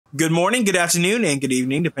Good morning, good afternoon, and good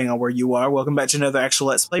evening, depending on where you are. Welcome back to another actual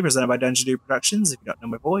Let's Play presented by Dungeon Dude Productions. If you don't know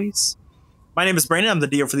my voice, my name is Brandon. I'm the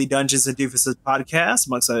dealer for the Dungeons and Doofuses podcast,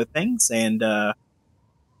 amongst other things. And, well,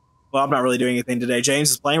 I'm not really doing anything today.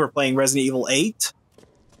 James is playing. We're playing Resident Evil 8,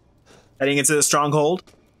 heading into the Stronghold.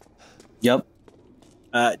 Yep.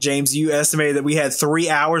 James, you estimated that we had 3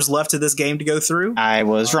 hours left of this game to go through? I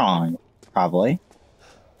was wrong, probably.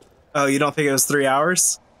 Oh, you don't think it was 3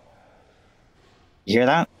 hours? You hear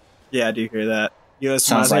that? Yeah, I do hear that. You know,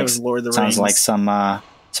 sounds like it was Lord of the Rings. Sounds like some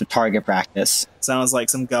target practice. Sounds like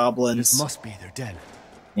some goblins. This must be their den.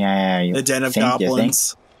 Yeah, the den of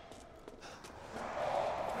goblins.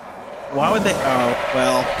 Why would they? Oh,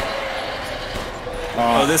 well.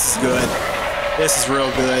 Oh, this is good. This is real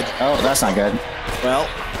good. Oh, that's not good.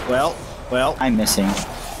 Well. I'm missing.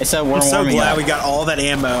 It's a. We're I'm so warming glad up. we got all that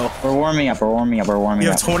ammo. We're warming up. We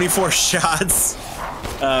have 24 shots.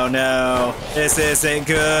 Oh no, this isn't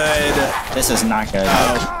good. This is not good.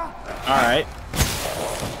 Oh, all right.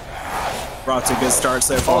 Brought to a good start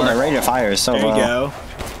so far. Oh, the rate of fire is so low. low. There you go.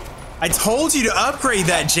 I told you to upgrade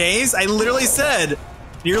that, James. I literally said.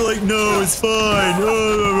 You're like, no, it's fine.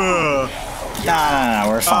 No,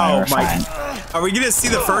 we're fine. We're fine. Are we gonna see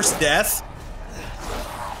the first death?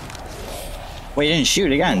 Wait, you didn't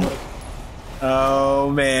shoot again.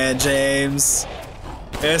 Oh man, James.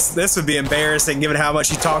 This would be embarrassing given how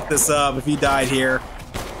much you talked this up if you died here.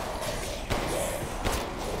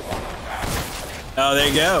 Oh, there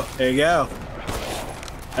you go. There you go.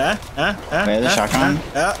 Wait, the shotgun?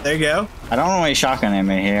 Oh, there you go. I don't know any shotgun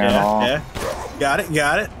ammo here at all. Yeah. Got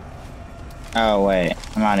it. Oh, wait.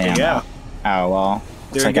 I'm out of ammo. There you go. Oh, well.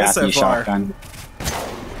 Looks like I have to use shotgun.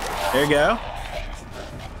 There you go.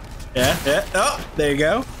 Yeah. Oh, there you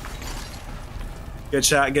go. Good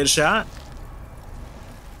shot.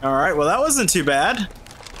 All right, well, that wasn't too bad.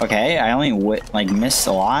 Okay, I only missed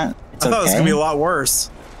a lot. It's I thought it was okay. gonna be a lot worse.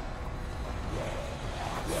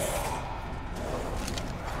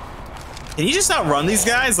 Can you just outrun these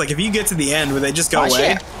guys? Like, if you get to the end, would they just go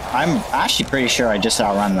away? I'm actually pretty sure I just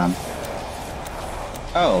outrun them.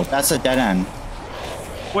 Oh, that's a dead end.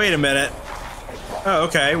 Wait a minute. Oh,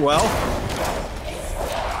 okay, well.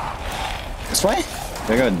 This way?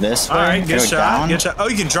 Do I go this way? All right, good shot. Down? Oh,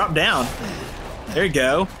 you can drop down. There you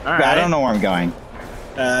go. All right. I don't know where I'm going.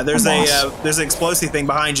 There's an explosive thing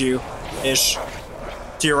behind you, ish.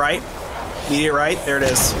 To your right, immediate right. There it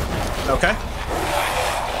is. Okay.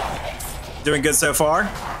 Doing good so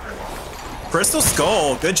far. Crystal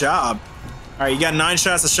Skull, good job. All right, you got 9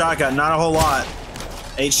 shots of shotgun, not a whole lot.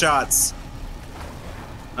 8 shots.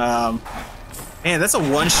 Man, that's a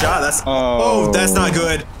 1 shot. That's that's not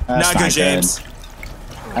good. Not good, James.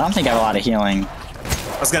 I don't think I have a lot of healing.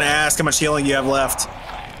 I was gonna ask how much healing you have left.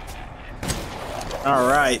 All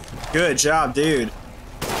right, good job, dude.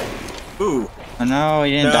 Ooh. Oh, no,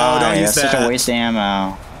 he didn't die. Don't use That's that. such a waste of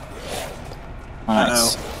ammo.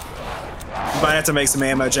 Nice. You might have to make some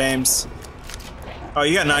ammo, James. Oh,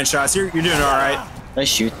 you got 9 shots. You're doing all right. Did I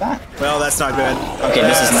shoot that? Well, that's not good. Okay,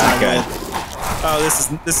 this is not good. Oh,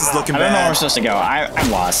 this is looking I don't know where bad. we're supposed to go.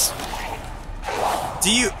 I'm lost. Do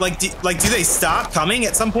you do they stop coming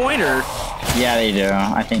at some point or? Yeah, they do.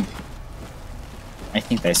 I think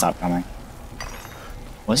they stopped coming.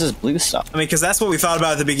 What's this blue stuff? I mean, because that's what we thought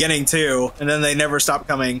about at the beginning too, and then they never stopped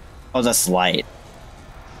coming. Oh, that's light.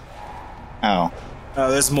 Oh. Oh,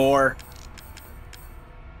 there's more.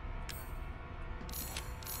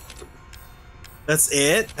 That's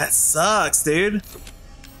it? That sucks, dude.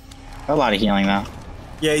 A lot of healing though.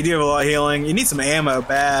 Yeah, you do have a lot of healing. You need some ammo,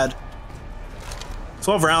 bad.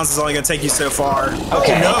 12 rounds is only gonna take you so far.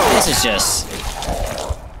 Okay, Oh, no. this is just...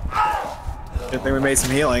 Good thing we made some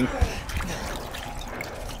healing.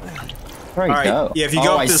 Where do I go? Yeah, if you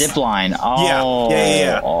go up I this... zipline. Oh.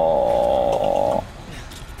 Yeah. Oh.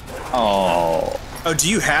 Oh, do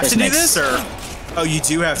you have to do this, or? Oh, you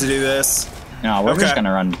do have to do this. No, we're just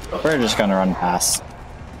gonna run. We're just gonna run past.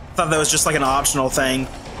 I thought that was just like an optional thing.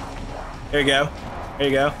 There you go.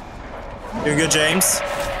 Doing good, James.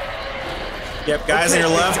 Yep, guys on your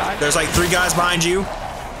left. There's like 3 guys behind you.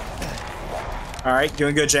 All right,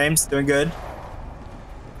 doing good, James. Doing good.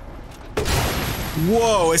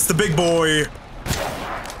 Whoa, it's the big boy.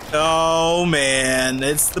 Oh man,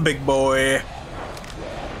 it's the big boy.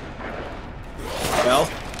 Well,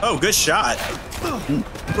 oh, good shot. Oh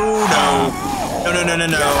no.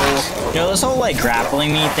 You know, this whole like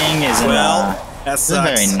grappling me thing is that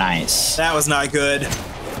sucks. very nice. That was not good.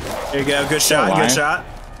 There you go. Good shot.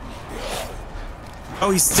 Oh,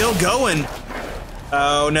 he's still going.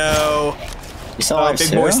 Oh no. You still alive big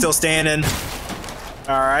too? boy's still standing.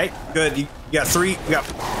 All right, good. You got 3. You got.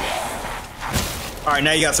 All right,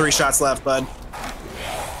 now you got 3 shots left, bud.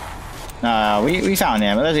 We found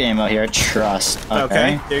ammo. There's ammo here. Trust.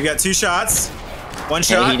 Okay. Here you got 2 shots. 1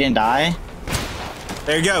 shot. He didn't die.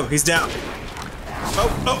 There you go. He's down.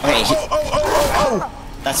 Oh.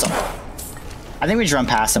 That's all. I think we just run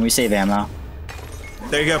past him. We save ammo.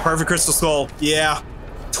 There you go. Perfect crystal skull. Yeah.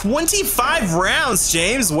 25 rounds,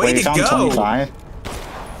 James. Way to go. 25.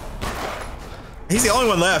 He's the only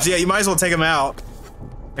one left. Yeah, you might as well take him out.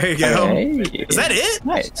 There you go. Okay. Is that it?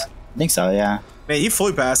 Nice. I think so, yeah. Man, you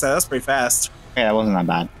flew past that. That's pretty fast. Yeah, that wasn't that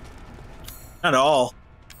bad. Not at all.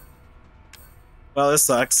 Well, this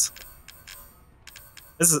sucks.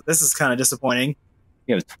 This is kind of disappointing.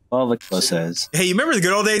 We have 12 explosives. Hey, you remember the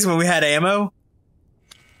good old days when we had ammo?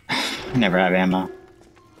 I never have ammo.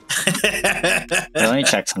 Let me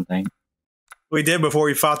check something. We did before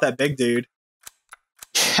we fought that big dude.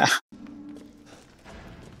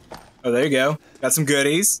 Oh, there you go. Got some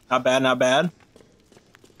goodies. Not bad, not bad.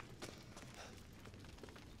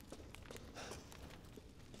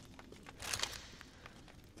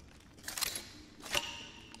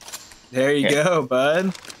 There you go,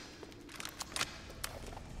 bud.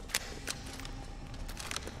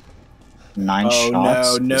 Nine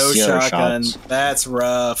shots. No shotgun. Shots. That's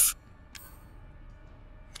rough.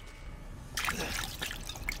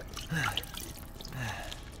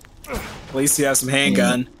 At least you have some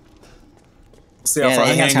handgun. We'll see how far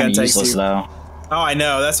the handgun takes you. Though. Oh, I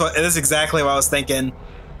know. That's exactly what I was thinking.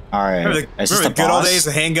 All right. Remember the good old days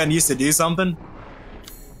the handgun used to do something?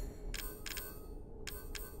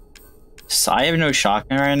 So I have no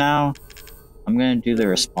shotgun right now. I'm gonna do the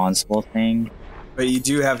responsible thing. But you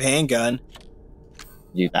do have handgun.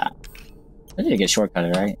 Do that. I did get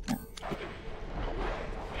shortcutted, right? Yeah.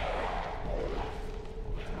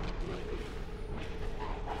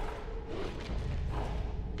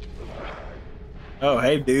 Oh,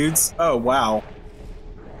 hey, dudes. Oh, wow.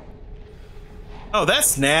 Oh,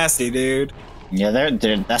 that's nasty, dude. Yeah,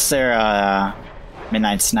 that's their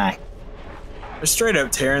midnight snack. They're straight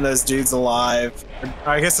up tearing those dudes alive.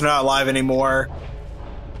 I guess they're not alive anymore.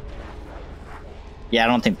 Yeah, I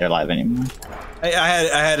don't think they're alive anymore. I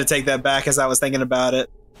had to take that back as I was thinking about it.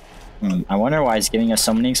 I wonder why it's giving us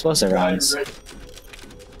so many explosive rounds.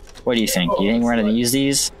 What do you think? Do you think we're gonna use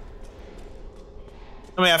these?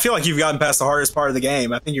 I mean, I feel like you've gotten past the hardest part of the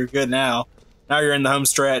game. I think you're good now. Now you're in the home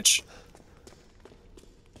stretch.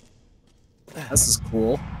 This is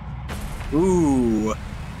cool. Ooh.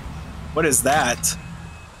 What is that?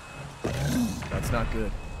 That's not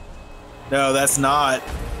good. No, that's not.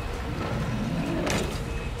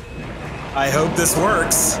 I hope this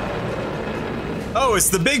works. Oh, it's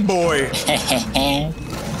the big boy. It's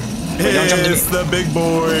the big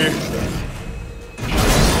boy.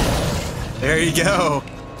 There you go.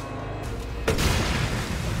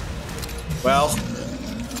 Well.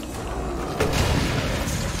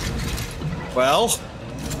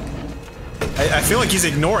 I feel like he's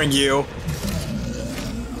ignoring you.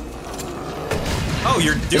 Oh,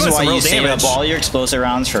 you're doing some real damage. Save up all your explosive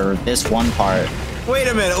rounds for this one part. Wait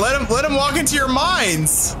a minute. Let him walk into your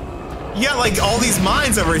mines. You got like all these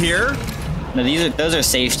mines over here. No, those are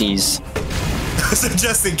safeties. So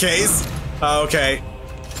just in case. Oh, okay.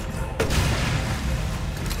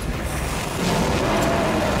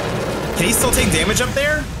 Can he still take damage up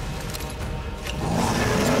there?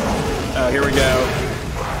 Oh, here we go.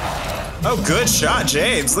 Oh, good shot,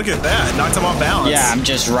 James. Look at that. Knocked him off balance. Yeah, I'm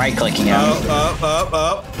just right-clicking him. Up.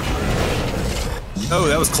 Oh,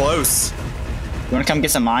 that was close. You want to come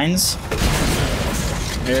get some mines?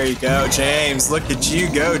 There you go, James. Look at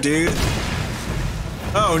you go, dude.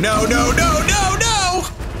 Oh, no.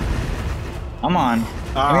 Come on.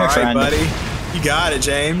 All right, buddy. You got it,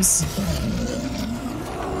 James.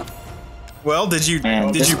 Well, did you beat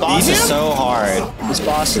him? This boss is so hard. This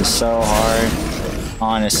boss is so hard.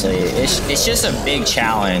 Honestly, it's just a big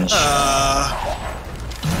challenge.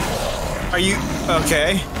 Are you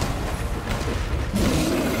okay?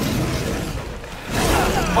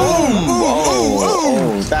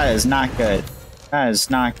 Oh, that is not good. That is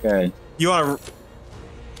not good. You want to?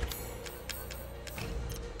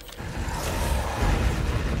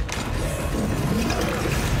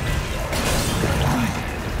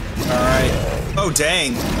 All right. Oh,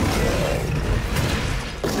 dang.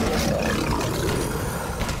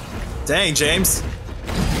 Dang, James.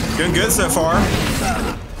 Doing good so far.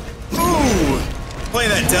 Ooh! Playing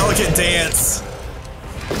that delicate dance.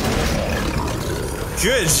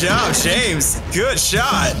 Good job, James. Good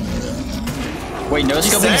shot. Wait,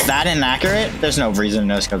 no-scoping is that inaccurate? There's no reason to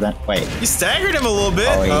no-scope that. Wait. You staggered him a little bit.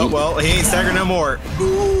 Oh, well, he ain't staggered no more.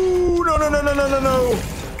 Ooh, no.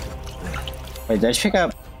 Wait, did I pick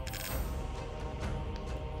up?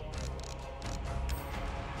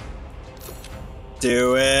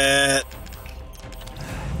 Do it.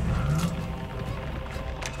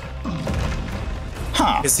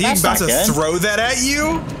 Huh. Is he that's about not to good. throw that at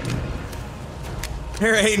you?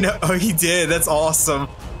 There ain't no. Oh, he did. That's awesome.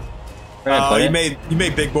 Where'd I Oh, put you it?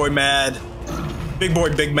 made Big Boy mad. Big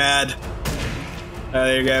Boy, big mad. Oh,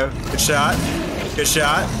 there you go. Good shot. Good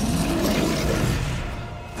shot.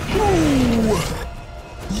 Ooh.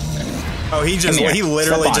 Oh, he just Come here. he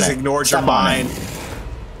literally Step on just it. ignored Step your on it. mind.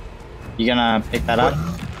 You gonna pick that up?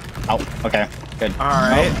 Oh, okay, good. All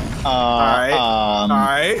right. Oh, All right. All um,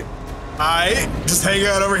 right. All right. Just hang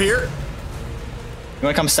out over here. You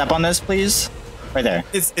wanna come step on this, please? Right there.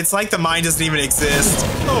 It's like the mine doesn't even exist.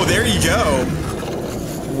 Oh, there you go.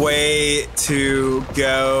 Way to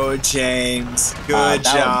go, James. Good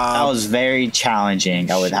job. That was very challenging,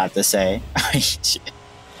 I would have to say.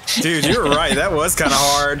 Dude, you were right. That was kind of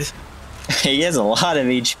hard. He has a lot of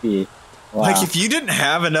HP. Wow. Like if you didn't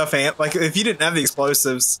have enough if you didn't have the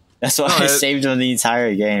explosives. That's why I saved him the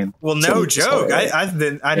entire game. Well, no joke. I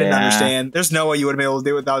didn't Yeah. understand. There's no way you would have been able to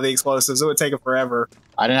do it without the explosives. It would take it forever.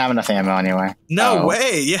 I didn't have enough ammo anyway. No Oh.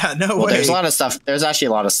 way. Yeah, no Well, way. there's a lot of stuff. There's actually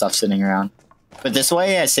a lot of stuff sitting around. But this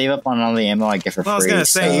way, I save up on all the ammo I get for free. Well, I was gonna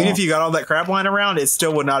say, so- even if you got all that crap lying around, it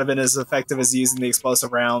still would not have been as effective as using the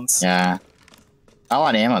explosive rounds. Yeah. A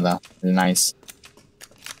lot of ammo, though. It's nice.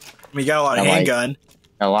 I mean, you got a lot of I like- handgun.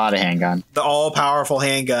 A lot of handgun. The all-powerful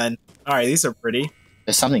handgun. All right, these are pretty.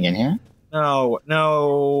 There's something in here? No,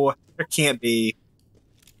 there can't be.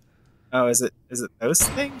 Oh, is it those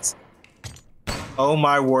things? Oh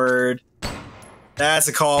my word. That's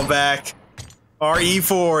a callback.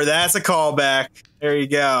 RE4, that's a callback. There you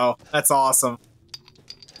go. That's awesome.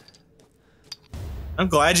 I'm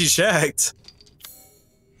glad you checked.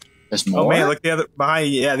 There's more? Oh man, look the other behind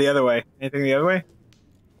you. Yeah, the other way. Anything the other way?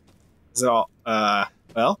 Is it all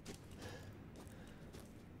well?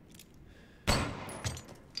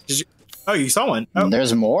 Did you Oh, you saw one. Oh,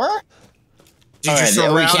 There's more? you're Alright, we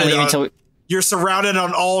can't surrounded leave on- until... You're surrounded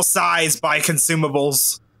on all sides by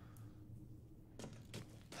consumables.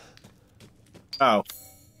 Oh,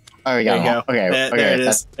 Oh, we there got you one. go. Okay, There okay. it is.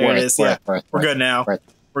 That's There it worth, is. Yeah, worth, we're good now. worth.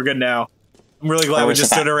 We're good now. I'm really glad we Where's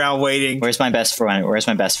just the stood around waiting. Where's my best friend? Where's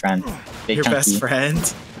my best friend? Big Your Chunky. best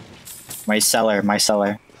friend, My cellar. My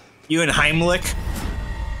cellar. you and Heimlich.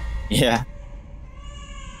 Yeah.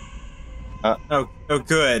 Oh,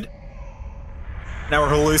 good. Now we're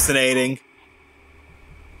hallucinating.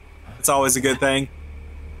 It's always a good thing.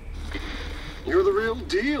 You're the real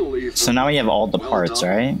deal, Ethan. So now we have all the Well parts, done.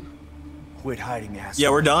 right? Quit hiding, asshole. Yeah,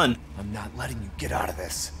 we're done. I'm not letting you get out of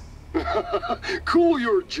this. Cool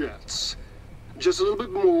your jets. Just a little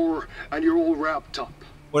bit more, and you're all wrapped up.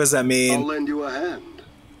 What does that I'll mean? lend you a hand.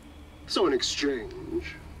 So in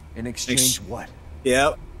exchange, In exchange, what?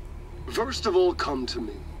 Yep. first of all, come to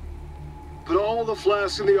me. Put all the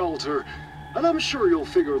flasks in the altar, and I'm sure you'll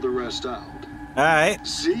figure the rest out. All right.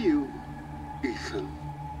 See you, Ethan.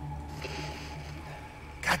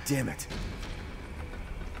 God damn it.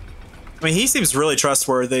 I mean, he seems really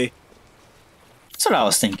trustworthy. That's what I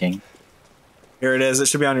was thinking. Here it is. It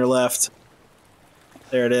should be on your left.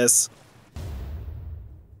 There it is.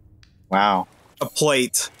 Wow. A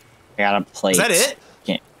plate. I got a plate. Is that it?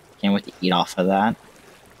 Can't wait to eat off of that.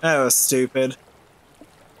 That was stupid.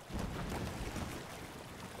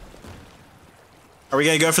 Are we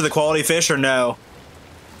gonna go for the quality fish or no?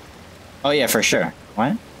 Oh yeah, for sure.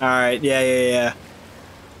 What? All right. Yeah.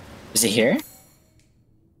 Is it here?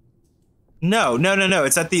 No.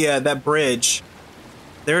 It's at the that bridge.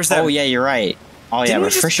 There's that. Oh yeah, you're right. Oh yeah, Didn't we we're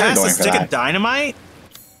just for sure pass going a for stick that. of dynamite?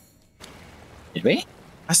 Did we?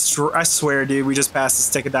 I swear, dude, we just passed a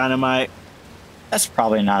stick of dynamite. That's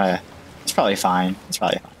probably not a. It's probably fine. It's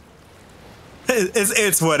probably fine.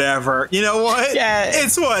 It's whatever. You know what? Yeah,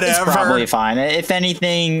 it's whatever. It's probably fine. If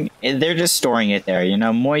anything, they're just storing it there. You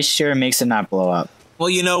know, moisture makes it not blow up. Well,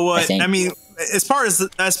 you know what? think. I mean, as part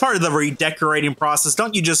of the redecorating process,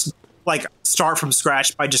 don't you just like start from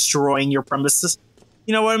scratch by destroying your premises?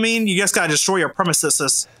 You know what I mean? You just gotta destroy your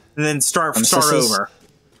premises and then start Premises? over.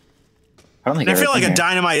 I don't think. And I feel like a everything here-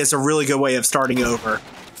 dynamite is a really good way of starting over. I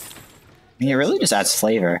mean, it really just adds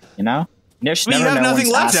flavor. You know. There's I mean, you never have know nothing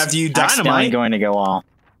when left it's after you accidentally dynamite. going to go off.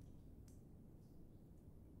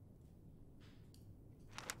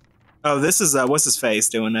 Oh, this is what's his face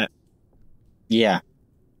doing it? Yeah.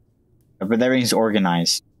 But everything's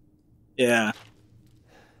organized. Yeah,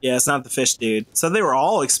 it's not the fish dude. So they were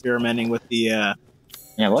all experimenting with the Yeah,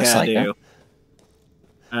 it looks like Cadu. it.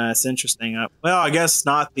 It's interesting. Well, I guess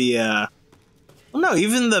not the. Well, no,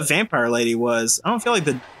 even the vampire lady was. I don't feel like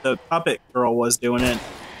the puppet girl was doing it.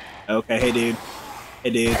 Okay, hey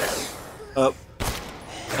dude, up,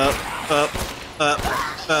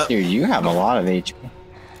 Dude, you have a lot of HP.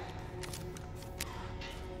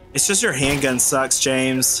 It's just your handgun sucks,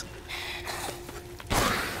 James.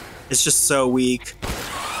 It's just so weak.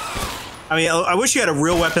 I mean, I wish you had a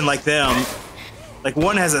real weapon like them. Like,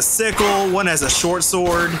 one has a sickle, one has a short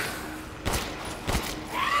sword.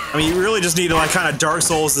 I mean, you really just need to, like, kind of Dark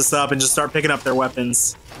Souls this up and just start picking up their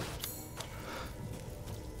weapons.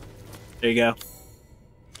 There you go.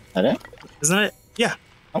 Is that it? Isn't it? Yeah.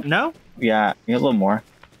 Oh. No? Yeah, you have a little more.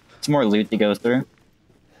 It's more loot to go through.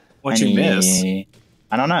 What'd you miss?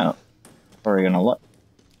 I don't know. Where are we gonna look?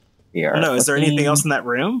 We are No, is there looking- anything else in that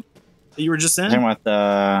room that you were just in? Talking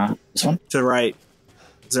about this one? To the right.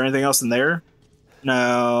 Is there anything else in there?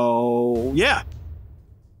 No. Yeah.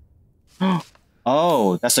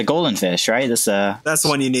 Oh, that's a golden fish, right? That's the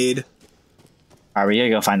one you need. Alright, we gotta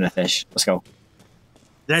go find the fish. Let's go.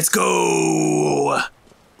 Let's go.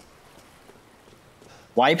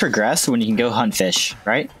 Why progress when you can go hunt fish,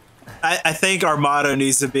 right? I think our motto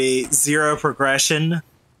needs to be zero progression,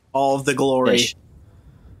 all of the glory. Fish.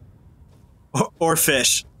 Or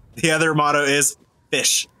fish. The other motto is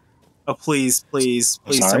fish. Oh, please, please,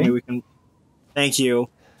 please tell Sorry? me we can. Thank you.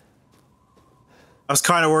 I was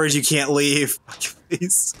kind of worried you can't leave.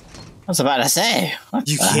 Please. I was about to say. What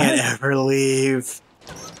You the can't heck? ever leave.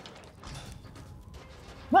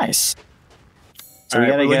 Nice. So All we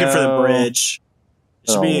right, gotta we're looking go for the bridge. It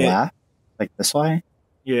to should the be. left? Like this way?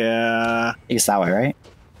 Yeah, I think it's that way, right?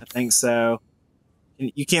 I think so.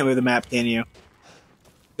 You can't move the map, can you?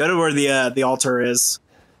 Go to where the altar is.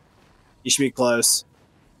 You should be close.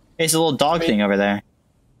 Hey, it's a little dog thing over there.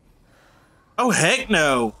 Oh heck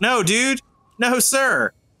no, no, dude, no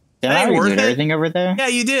sir. Did That I ain't already worth do it. everything over there? Yeah,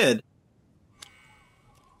 you did.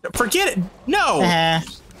 Forget it. No. Eh.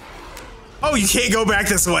 Oh, you can't go back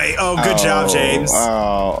this way. Oh, good job, James.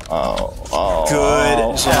 Oh,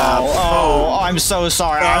 Good job. Oh, I'm so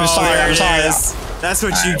sorry. I'm sorry. there I'm it sorry. is. That's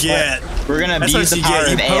what you Alright, get. We're gonna That's abuse what the you power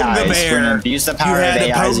get. of You poked the AIs. We're bear. gonna abuse the You power of had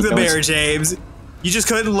to AIs. poke and the go bear, into- James. You just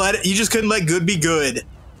couldn't let it. You just couldn't let good be good.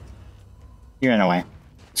 You're in a way.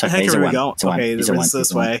 So The heck he's a are we one. going? He's a one. Okay, He's a one. it's this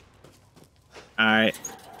He's a one. way. All right.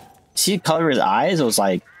 See the color of his eyes? It was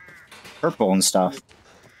like purple and stuff.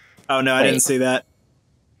 Oh no, I Wait. didn't see that.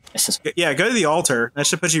 It's just Yeah, go to the altar. That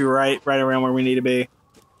should put you right around where we need to be.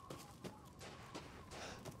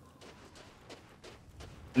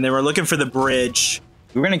 And then we're looking for the bridge.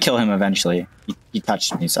 we're gonna kill him eventually. He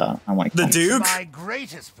touched me, so I want to The kill him. Duke? My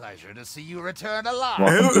greatest pleasure to see you return alive.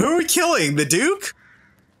 Well- Who are we killing? The Duke?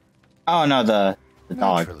 Oh no, the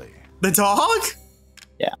dog. Naturally. The dog?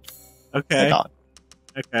 Yeah, Okay. the dog.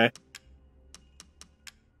 Okay.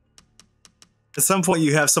 At some point,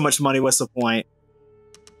 you have so much money. What's the point?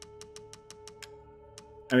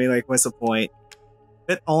 I mean, like, what's the point?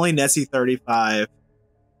 It only nets you 35.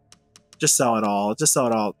 Just sell it all. Just sell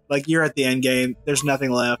it all. Like, you're at the end game. There's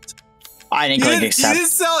nothing left. I didn't You click didn't, accept. you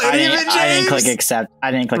didn't sell I any of it, didn't, James? I didn't click accept.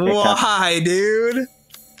 I didn't click accept. Why, dude?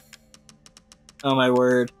 Oh, my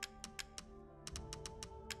word.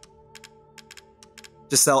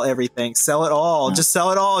 Just sell everything. Sell it all. No. Just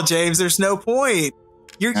sell it all, James. There's no point.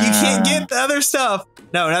 You can't get the other stuff.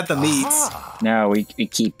 No, not the meats. Aha. No, we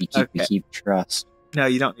keep Okay. trust. No,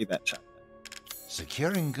 you don't need that shot.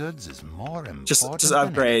 Securing goods is more important. Just than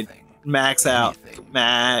upgrade. anything. Max out. Anything.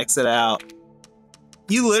 Max it out.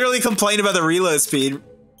 You literally complained about the reload speed.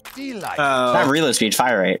 Delight. Not Oh, reload speed,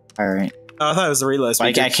 fire rate. Fire rate. I thought it was the reload speed.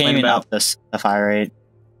 Like you I can't complained even about. up the fire rate.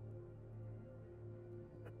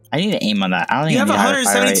 I need to aim on that. I don't You even have need higher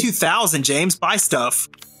fire rate. 172,000, James. Buy stuff.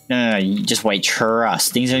 No. You just wait.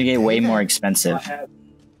 Trust. Things are gonna get way more expensive.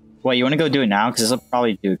 Well, you want to go do it now because this will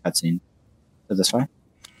probably do a cutscene. So this way.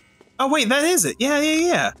 Oh, wait, that is it.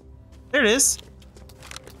 Yeah. There it is.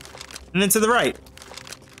 And then to the right.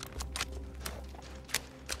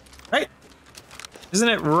 Right? Isn't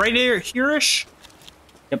it right here-ish?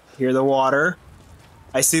 Yep. Hear the water.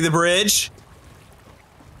 I see the bridge.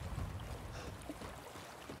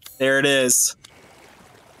 There it is.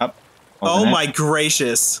 Up. Oh Open it. my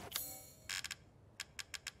gracious.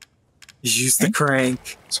 Use the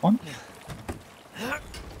crank. This one.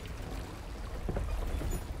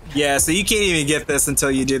 Yeah, so you can't even get this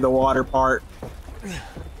until you do the water part.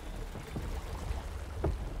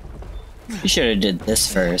 You should have did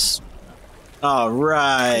this first. All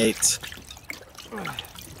right.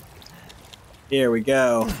 Here we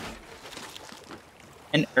go.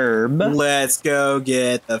 An herb. Let's go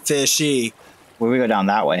get the fishy. Where we go down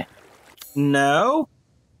that way. No.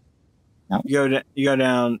 No. You go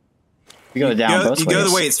down. We go down both you ways. go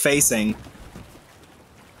the way it's facing,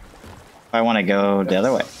 I want to go the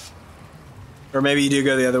other way. or maybe you do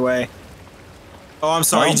go the other way. Oh, I'm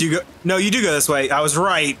sorry. No. You do go. No, you do go this way. I was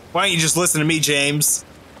right. Why don't you just listen to me, James?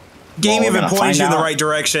 Game Well, we're even gonna pointed find you in the out. right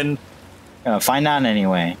direction. Gonna find out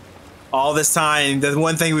anyway. All this time, the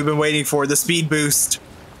one thing we've been waiting for, the speed boost.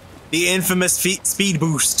 The infamous speed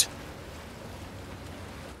boost.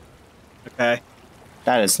 Okay.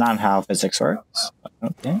 That is not how physics works.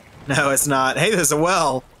 Okay. No, it's not. Hey, there's a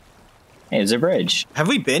well. Hey, there's a bridge. Have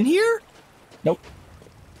we been here? Nope.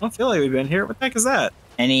 I don't feel like we've been here. What the heck is that?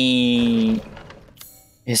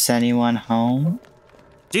 Is anyone home?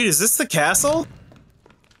 Dude, is this the castle?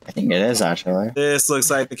 I think it is, actually. This looks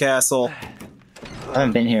like the castle. I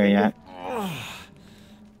haven't been here yet.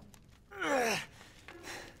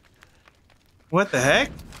 What the heck?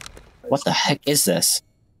 What the heck is this?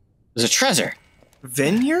 There's a treasure.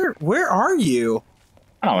 Vineyard? Where are you?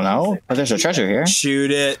 I don't know, but there's a treasure here.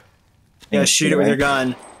 Shoot it. Yeah, shoot it with your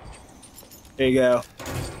gun. There you go.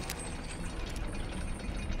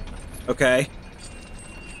 Okay.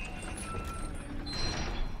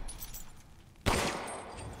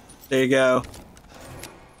 There you go.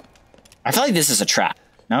 I feel like this is a trap.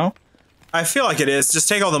 No? I feel like it is. Just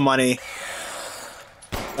take all the money.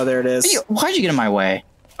 Oh, there it is. Why'd you get in my way?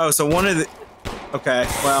 Oh, so one of the... Okay,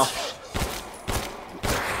 well...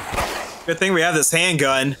 Good thing we have this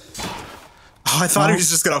handgun. Oh, I thought he was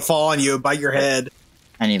just gonna fall on you and bite your head.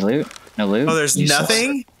 Any loot? No loot? Oh, there's Useless.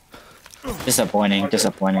 nothing? Disappointing.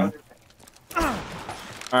 Disappointing.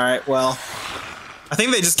 Alright, well... I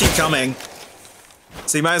think they just keep coming.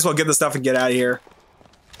 So you might as well get the stuff and get out of here.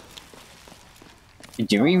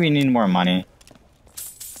 Do we even need more money?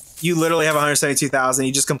 You literally have 172,000.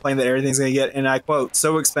 You just complain that everything's gonna get, and I quote,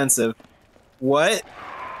 so expensive. What?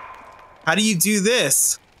 How do you do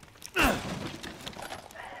this?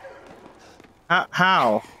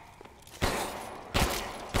 How?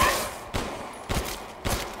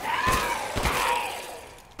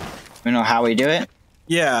 You know how we do it?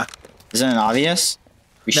 Yeah. Isn't it obvious?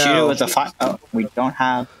 We shoot No. it with a fire. Oh, we don't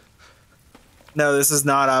have. No, this is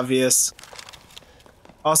not obvious.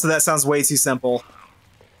 Also, that sounds way too simple.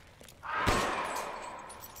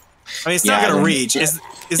 I mean, it's not Yeah, gonna I reach. didn't- Is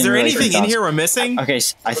didn't there really anything in think here we're missing? Okay,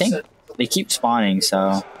 I think they keep spawning,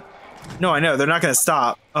 so. No, I know. They're not gonna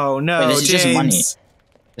stop. Oh, no, Wait, this is James. just money.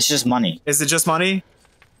 It's just money. Is it just money?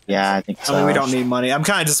 Yeah, I think so. I mean, we don't need money. I'm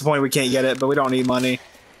kind of disappointed we can't get it, but we don't need money.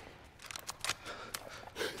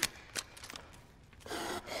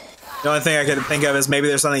 The only thing I could think of is maybe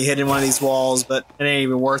there's something hidden in one of these walls, but it ain't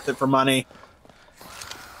even worth it for money.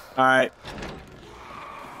 Alright.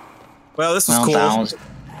 Well, this was cool.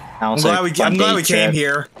 I'm glad we came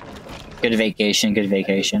here. Good vacation, good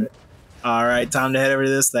vacation. Alright, time to head over to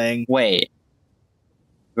this thing. Wait.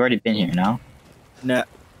 We've already been here, no? No,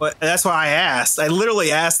 but that's why I asked. I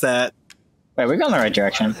literally asked that. Wait, we're going the right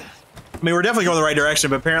direction. I mean, we're definitely going the right direction,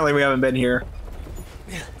 but apparently we haven't been here.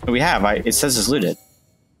 We have. It says it's looted.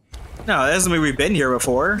 No, that doesn't mean we've been here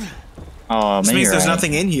before. Oh, This maybe means you're there's right.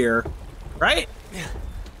 nothing in here. Right?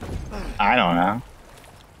 I don't know.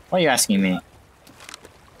 Why are you asking me?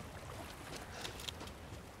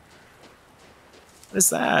 What is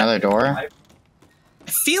that? Another door? I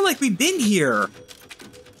feel like we've been here.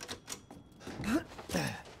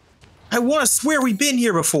 I want to swear we've been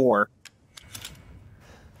here before.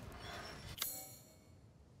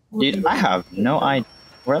 Dude, I have no idea.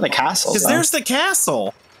 Where are the castles? Because there's the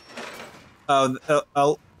castle.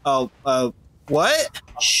 What?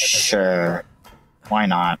 Sure. Why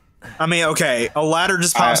not? I mean, okay, a ladder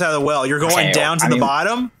just pops out of the well. You're going okay, down to I the mean-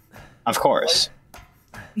 bottom? Of course.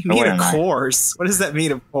 You mean, wait a of minute. course. What does that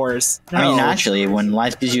mean, of course? I mean, No. naturally, when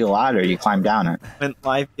life gives you a ladder, you climb down it. When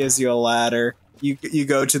life gives you a ladder, you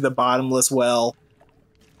go to the bottomless well.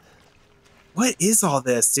 What is all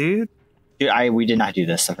this, dude? Dude, we did not do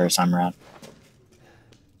this the first time around.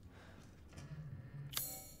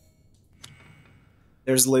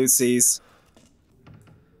 There's Lucy's.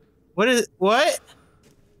 What?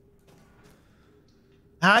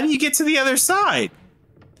 How do you get to the other side?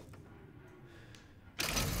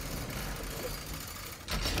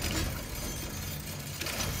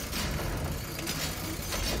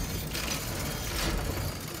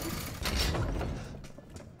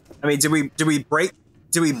 I mean, did we break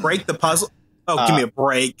the puzzle? Oh, give me a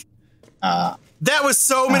break. That was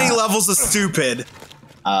so many levels of stupid.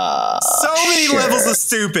 So many sure. levels of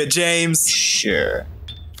stupid, James. Sure.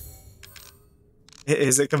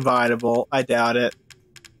 Is it combinable? I doubt it.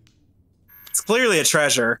 It's clearly a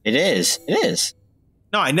treasure. It is. It is.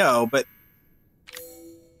 No, I know, but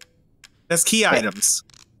that's key items.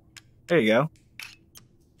 There you go.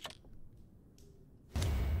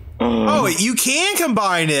 Oh, you can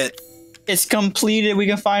combine it. It's completed. We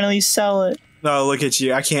can finally sell it. No, look at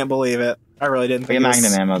you. I can't believe it. I really didn't We think got it was...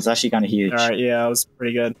 magnum ammo. It's actually kind of huge. All right, yeah, it was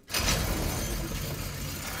pretty good.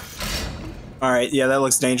 All right, yeah, that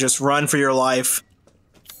looks dangerous. Run for your life.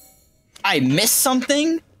 I missed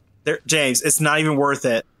something? There, James, it's not even worth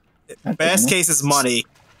it. That's Best okay. case is money.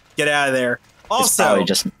 Get out of there. It's Also, probably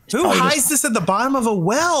just- it's who probably hides just- this at the bottom of a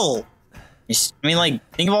well? I mean, like,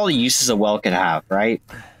 think of all the uses a well could have, right?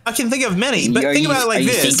 I can think of many, but Are think you- about it like are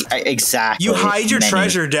you this. exactly. You hide your many.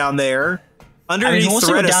 treasure down there I mean, underneath who wants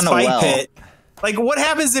the to go red down a spike well? pit. Like, what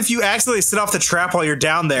happens if you accidentally set off the trap while you're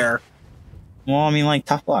down there? Well, I mean, like,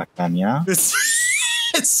 tough luck, then, you know?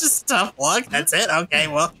 It's just tough luck. That's it. Okay,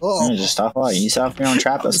 well, It's just tough luck. You set up your own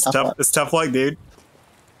trap, that's tough luck. It's tough luck, dude.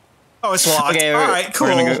 Oh, it's locked. Okay, all right, cool.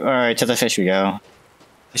 We're gonna go, all right, to the fish we go. All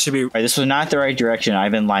It should be. right, this was not the right direction.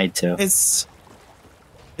 I've been lied to. It's.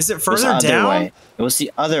 Is it It was the further other down? way. It was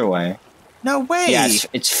the other way. No way. Yeah,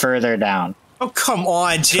 it's further down. Oh, come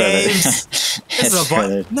on, Further. James. This It's is a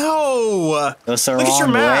further. No. It was the Look at your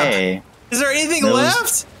wrong map. way. Is there anything It was-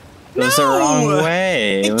 left? It was the wrong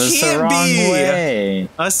way. It It was the can't wrong be. way.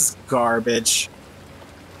 Oh, this is garbage.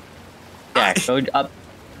 Yeah, go up.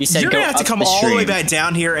 You said You're go gonna have to up come the all the way stream. back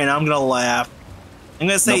down here, and I'm gonna laugh. I'm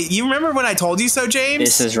gonna say, Nope. you remember when I told you so, James?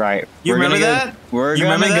 This is right. You We're remember gonna that? Go, we're You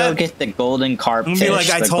gonna remember go that? get the golden carp I'm fish. gonna be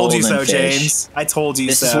like, I the told you so, golden fish. James. I told you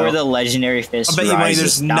This so. is where the legendary fish I bet you money rises.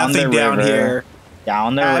 there's down nothing the down river, here.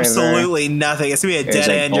 Down the river. Absolutely nothing. It's gonna be a There's dead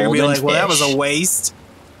a end. You're gonna be golden like, well, that was fish. a waste.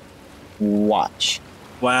 Watch.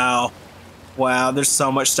 Wow. Wow, there's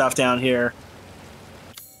so much stuff down here.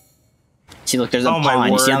 See, look, there's a Oh my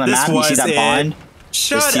pond. You see word, on the this map? You see was that it. pond?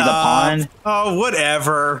 Shut see up. the pond? Oh,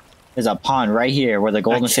 whatever. There's a pond right here where the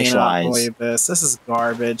golden I fish cannot lies. believe this. This is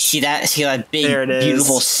garbage. See that? See that big, There it is.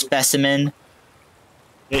 beautiful specimen?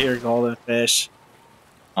 Get your golden fish.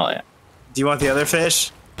 Oh yeah. Do you want the other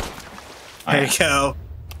fish? Oh, There yeah. you go.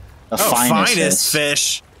 The Oh, finest,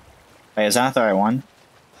 fish. Wait, is that the right one?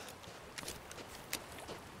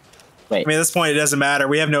 Wait, I mean, at this point, it doesn't matter.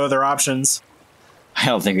 We have no other options. I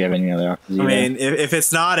don't think we have any other options I either. mean, if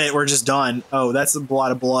it's not it, we're just done. Oh, that's a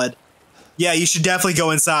lot of blood. Yeah, you should definitely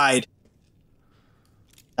go inside.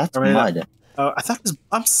 That's I mean, mud. Oh, I thought it was.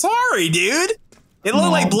 I'm sorry, dude. It looked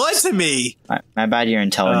No, like blood to me. My bad, your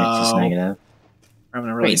intelligence is Oh. negative. I'm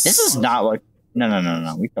gonna really Wait, this is not what...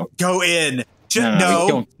 No. We don't... go in. No,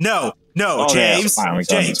 we No, don't. no, Oh, yeah, James. fine, we're going this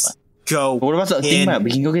James, way. go. But what about the thing in. about it?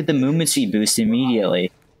 We can go get the movement speed boost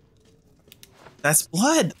immediately. That's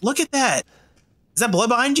blood. Look at that. Is that blood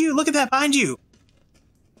behind you? Look at that behind you.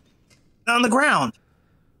 On the ground.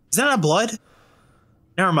 Is that not blood?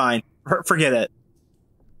 Never mind. Forget it.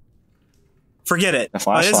 Forget it. A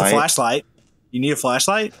Oh, it is a flashlight. flashlight. You need a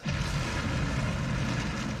flashlight?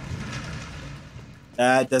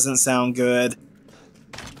 That doesn't sound good.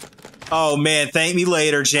 Oh man, thank me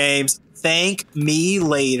later, James. Thank me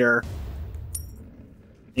later.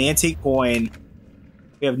 An antique coin.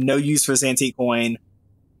 We have no use for this antique coin.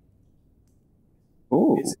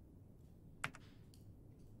 Ooh. Is-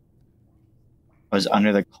 I was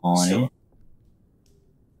under the colony.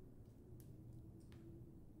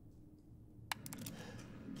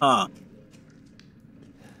 Huh.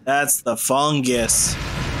 That's the fungus.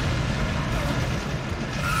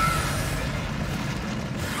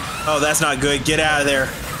 Oh, that's not good. Get out of there.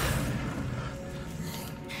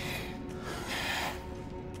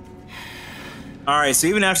 Alright, so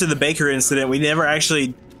even after the Baker incident, we never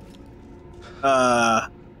actually... I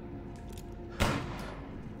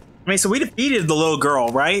mean, so we defeated the little girl,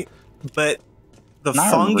 right? But the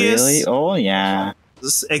Not fungus really. Oh, yeah.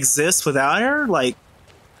 exists without her? Like,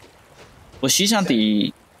 Well, she's not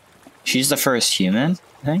the... She's the first human,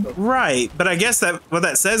 I think. right. But I guess that what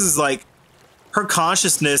that says is, like, her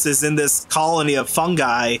consciousness is in this colony of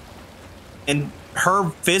fungi, and her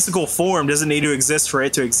physical form doesn't need to exist for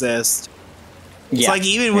it to exist. It's like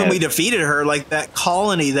even when we defeated her, like that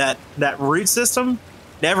colony, that root system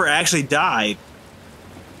never actually died.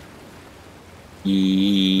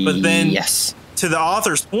 But then- Yes. To the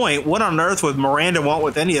author's point, what on earth would Miranda want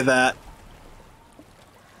with any of that?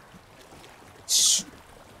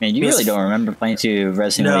 Man, you Yes. really don't remember playing to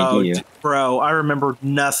Resident Evil, No, do you? bro, I remember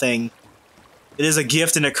nothing. It is a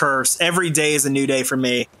gift and a curse. Every day is a new day for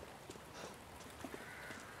me.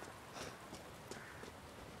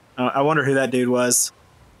 I wonder who that dude was.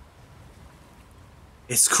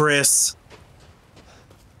 It's Chris.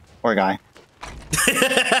 Poor guy.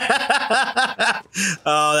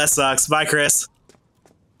 Oh, that sucks. Bye, Chris.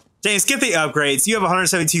 James, get the upgrades. You have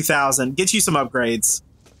 172,000. Get you some upgrades.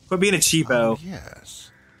 Quit being a cheapo.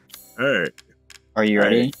 Yes. Hey. Are you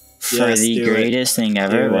ready for Yes, the do it. greatest thing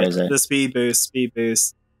ever? What is it? The speed boost. Speed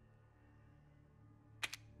boost.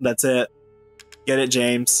 That's it. Get it,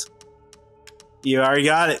 James. You already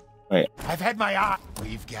got it. Wait. I've had my eye.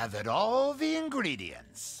 We've gathered all the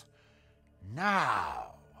ingredients.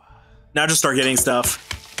 Now. Now just start getting stuff.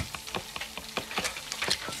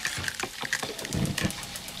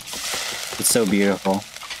 It's so beautiful.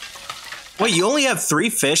 Wait, you only have 3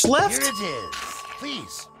 fish Here left? it is.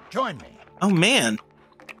 Please, join me. Oh, man.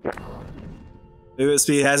 Movement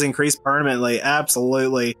speed has increased permanently.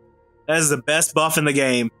 Absolutely. That is the best buff in the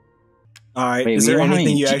game. All right. Wait, is we there don't have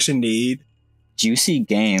anything any you actually need? Juicy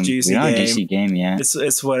game. Juicy we don't have game. juicy game yet.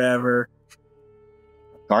 It's whatever.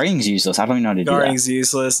 Guarding's useless. I don't even know how to do Guarding's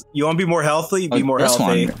useless. You want to be more healthy? Be Oh, more this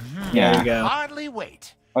healthy. one. There Yeah. you go. Hardly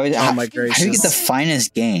wait. that. Oh, how, my How do we get gracious. the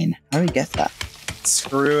finest gain? How do we get that?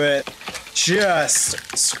 Screw it.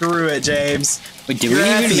 Just screw it, James. Wait, did You're we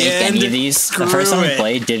at even the make any end. of these? Screw The first time we it.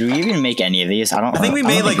 played, did we even make any of these? I I think we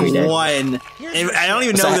made like we did. one. And I don't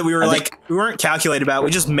even Was know that- that we were I like, think- we weren't calculated about it.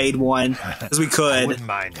 We just made one because we I could. wouldn't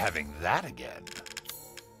mind having that again.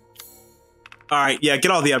 All right, yeah, get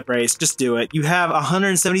all the upgrades. Just do it. You have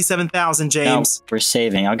 177,000, No, James. we're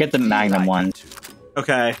saving. I'll get the Magnum one,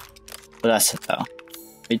 Okay. but that's it though.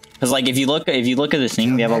 Because like if you look at this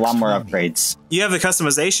thing, we have a lot more upgrades. You have the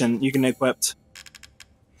customization you can equip.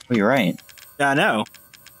 Oh, you're right. Yeah, I know.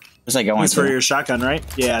 Just like going It's for to. your shotgun, right?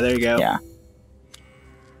 Yeah, there you go. Yeah.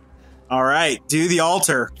 All right, do the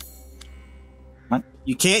altar. What?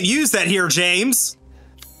 You can't use that here, James.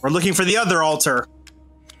 We're looking for the other altar.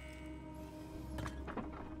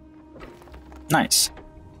 Nice.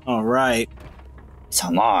 All right. It's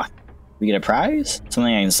unlocked. We get a prize?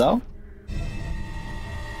 Something I can sell?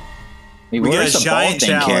 Wait, We get where's a the ball giant thing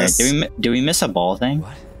chalice. here? Did we miss a ball thing?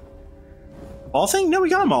 Ball thing? No, we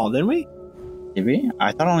got them all, didn't we? Did we?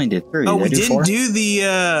 I thought I only did 3. Oh, Did I we do didn't 4? do the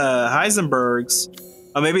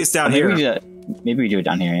Heisenbergs. Oh, maybe it's down Maybe here. we do it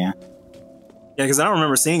down here, yeah. Yeah, because I don't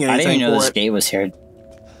remember seeing anything I didn't even know for this it. gate was here.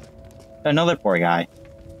 Another poor guy,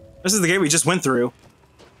 This is the gate we just went through.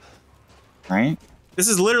 right? This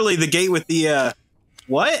is literally the gate with the,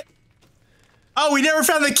 what? Oh, we never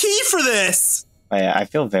found the key for this! I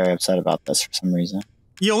feel very upset about this for some reason.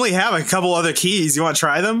 You only have a couple other keys. You want to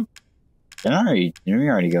try them? Didn't we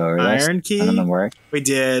already go over this? Iron key? None of them work. We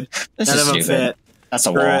did. This None is of them stupid. fit. That's a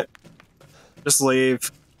Screw wall. it. Just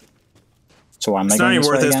leave. So why am I It's going not even this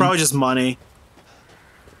worth way it. It's again? probably just money.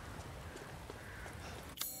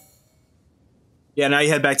 Yeah, now you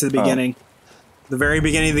head back to the Oh. beginning. The very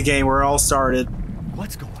beginning of the game where it all started.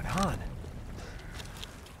 What's going on?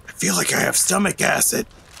 I feel like I have stomach acid.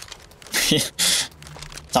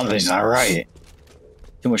 Something's not right.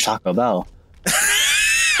 Too much Taco Bell.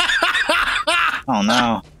 Oh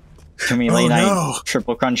no. Too many late night no.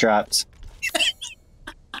 triple crunch wraps.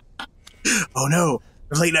 Oh no,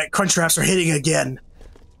 the late night crunch wraps are hitting again.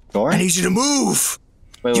 Door? I need you to move.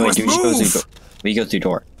 Wait, you wait, must do we just go move. through door? We go through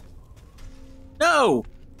door. No,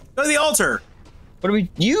 go to the altar. What do we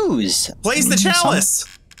use? Place the chalice.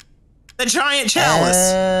 The giant chalice.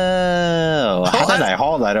 Oh, how did I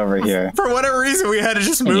haul that over here? For whatever reason, we had to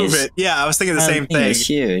just Thing move is- it. Yeah, I was thinking the That same thing thing. is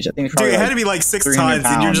huge. I think it's Dude, probably it had like to be like 6 300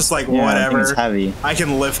 tons, and you're just like, pounds. Yeah, I think whatever. it's heavy. I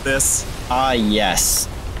can lift this. Ah, yes.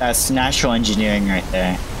 That's natural engineering right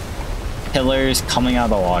there. Pillars coming out of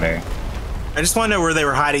the water. I just want to know where they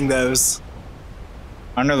were hiding those.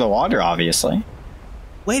 Under the water, obviously.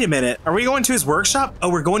 Wait a minute. Are we going to his workshop?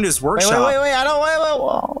 Oh, we're going to his Wait, workshop. wait. I don't.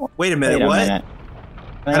 Whoa. Wait a minute. Wait a What? minute.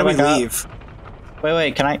 How do we Back up. leave?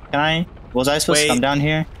 Wait. Can I? Was I supposed Wait. to come down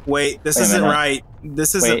here? Wait, this Wait a isn't minute. right.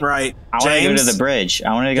 This isn't Wait. right. I want to go James, to the bridge.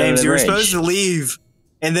 I want to go James, to the you were bridge. supposed to leave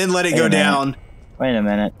and then let it Wait go a minute. down. Wait a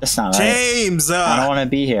minute. That's not right. James, I don't want to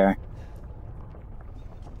be here.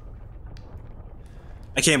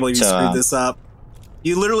 I can't believe you So, screwed this up.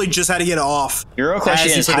 You literally just had to get off. Your real question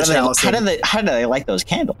As you is put the chalice how in. did they light those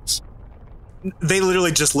candles? They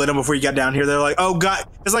literally just lit them before you got down here. They're like, oh god,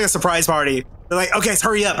 it's like a surprise party. They're like, okay,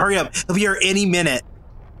 hurry up. He'll be here any minute.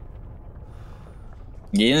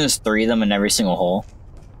 You didn't just 3 of them in every single hole.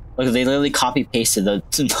 Look, they literally copy pasted the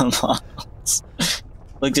models.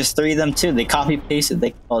 Look, there's 3 of them too. They copy pasted.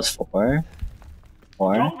 They close 4.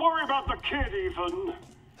 4. Don't worry about the kid, Ethan.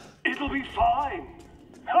 It'll be fine.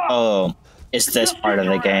 Ha! Oh, it's this part of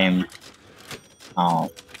the game. Oh,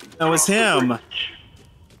 No, it's him.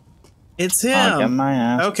 It's I'll get him. my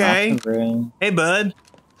ass Okay. off the bridge. Hey, bud.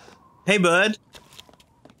 Hey, bud.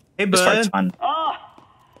 Hey, This part's bud. fun. Ah,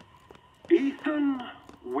 Ethan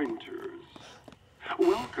Winters.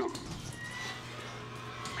 Welcome.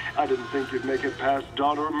 I didn't think you'd make it past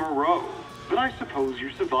Daughter Moreau, but I suppose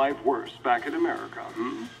you survived worse back in America,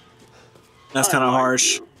 hmm? That's kind I of like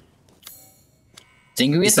harsh. you.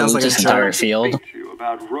 Think we He get to sounds loot like a this jerk. entire field? Speak to you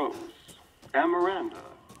about Rose and Miranda.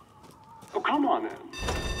 Oh, come on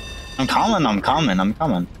in. I'm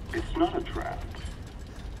coming. It's not a trap.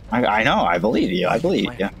 I know, I believe you. What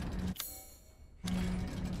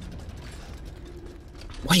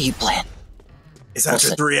are you playing? It's after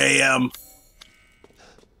Bullshit. 3 a.m.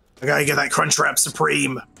 I gotta get that Crunchwrap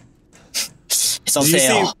Supreme. It's on Did you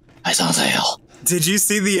sale. It's on sale. Did you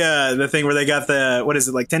see the thing where they got the, what is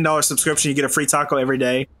it, like $10 subscription, you get a free taco every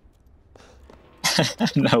day?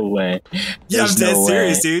 No way. Yeah, I'm There's dead no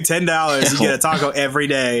serious, way. dude. $10, you get a taco every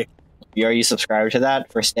day. Are you subscribed to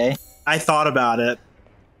that first day? I thought about it.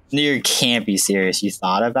 You can't be serious. You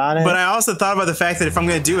thought about it? But I also thought about the fact that if I'm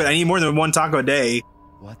going to do it, I need more than one taco a day.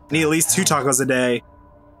 What? I need at least 2 tacos a day.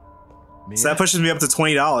 Mia? So that pushes me up to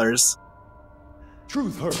 $20.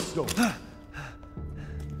 Truth hurts, don't it?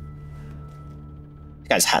 This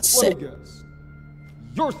guy's hat's Let sick. me guess.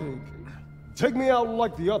 You're thinking, take me out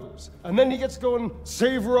like the others, and then he gets to go and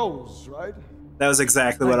save Rose, right? That was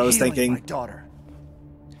exactly what I was Healing thinking. My daughter.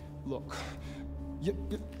 Look,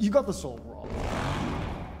 you got this all wrong.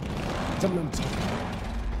 Tell me I'm talking.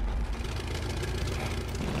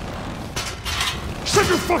 Shut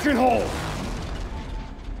your fucking hole!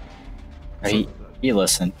 You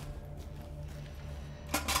listen.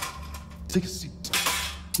 Take a seat.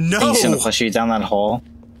 No! He's gonna push you down that hole.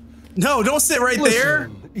 No, don't sit right there!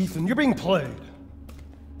 Listen, Ethan, you're being played.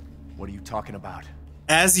 What are you talking about?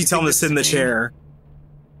 As you tell him to sit in the chair.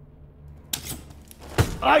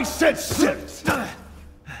 I said sit!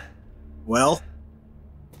 Well,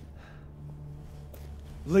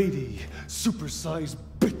 Lady, supersized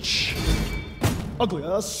bitch. Ugly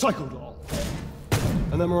ass psycho doll.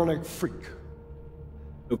 An emeronic freak.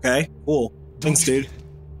 okay, cool. Thanks, dude.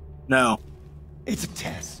 No. It's a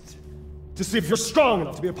test. To see if you're strong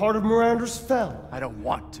enough to be a part of Miranda's family. I don't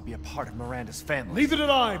want to be a part of Miranda's family. Neither did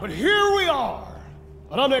I, but here we are.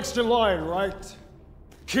 And I'm next in line, right?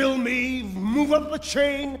 Kill me, move up the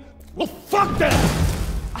chain. Well, fuck that!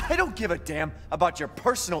 I don't give a damn about your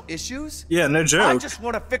personal issues. Yeah, no I joke. just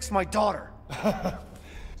want to fix my daughter.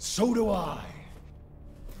 So do I.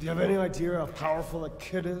 Do you have any idea how powerful that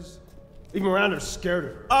kid is? Even Miranda's scared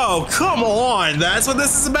of her. Oh, come on! That's what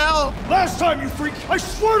this is about? Last time, you freak, I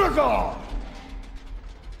swear to God!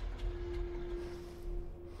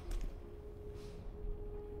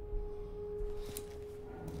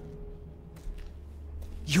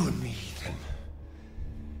 You and me, Ethan.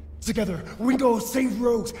 Together, we go save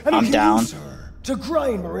Rose, and I'm we can down. use her to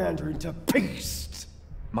grind Miranda into paste.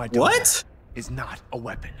 My daughter What? is not a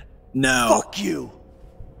weapon. No. Fuck you.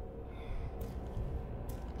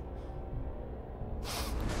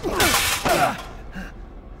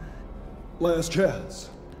 Last chance.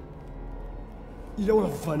 You don't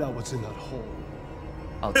want to find out what's in that hole.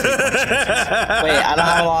 I'll take my chances. Wait, I don't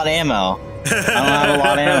have a lot of ammo.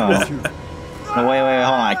 No, wait,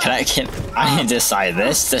 hold on. I didn't decide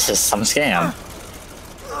this. This is some scam.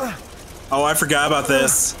 Oh, I forgot about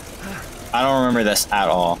this. I don't remember this at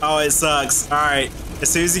all. Oh, it sucks. Alright. As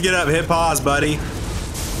soon as you get up, hit pause, buddy.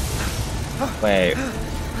 Wait.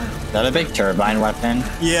 Is that a big turbine weapon?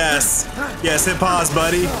 Yes. Yes, hit pause,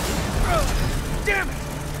 buddy.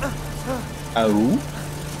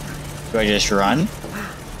 Oh? Do I just run?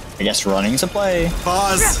 I guess running's a play.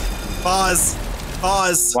 Pause. Pause.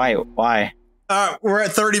 Pause. Why? We're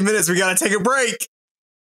at 30 minutes. We gotta take a break.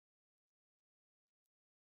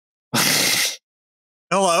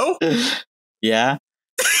 Hello? Yeah?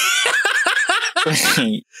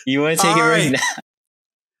 You want to take a break Alright. now?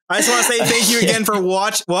 I just want to say thank you again for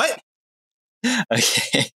What?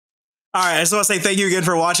 Okay. Alright, I just want to say thank you again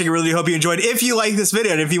for watching. I really hope you enjoyed. If you like this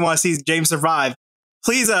video and if you want to see James survive,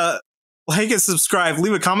 please like and subscribe,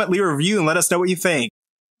 leave a comment, leave a review, and let us know what you think.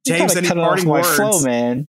 James, any parting my words? flow,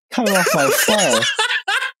 man. Coming off my flow.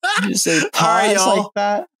 You say pause Alright, y'all. like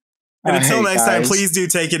that? And until Alright, next time, guys. please do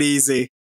take it easy.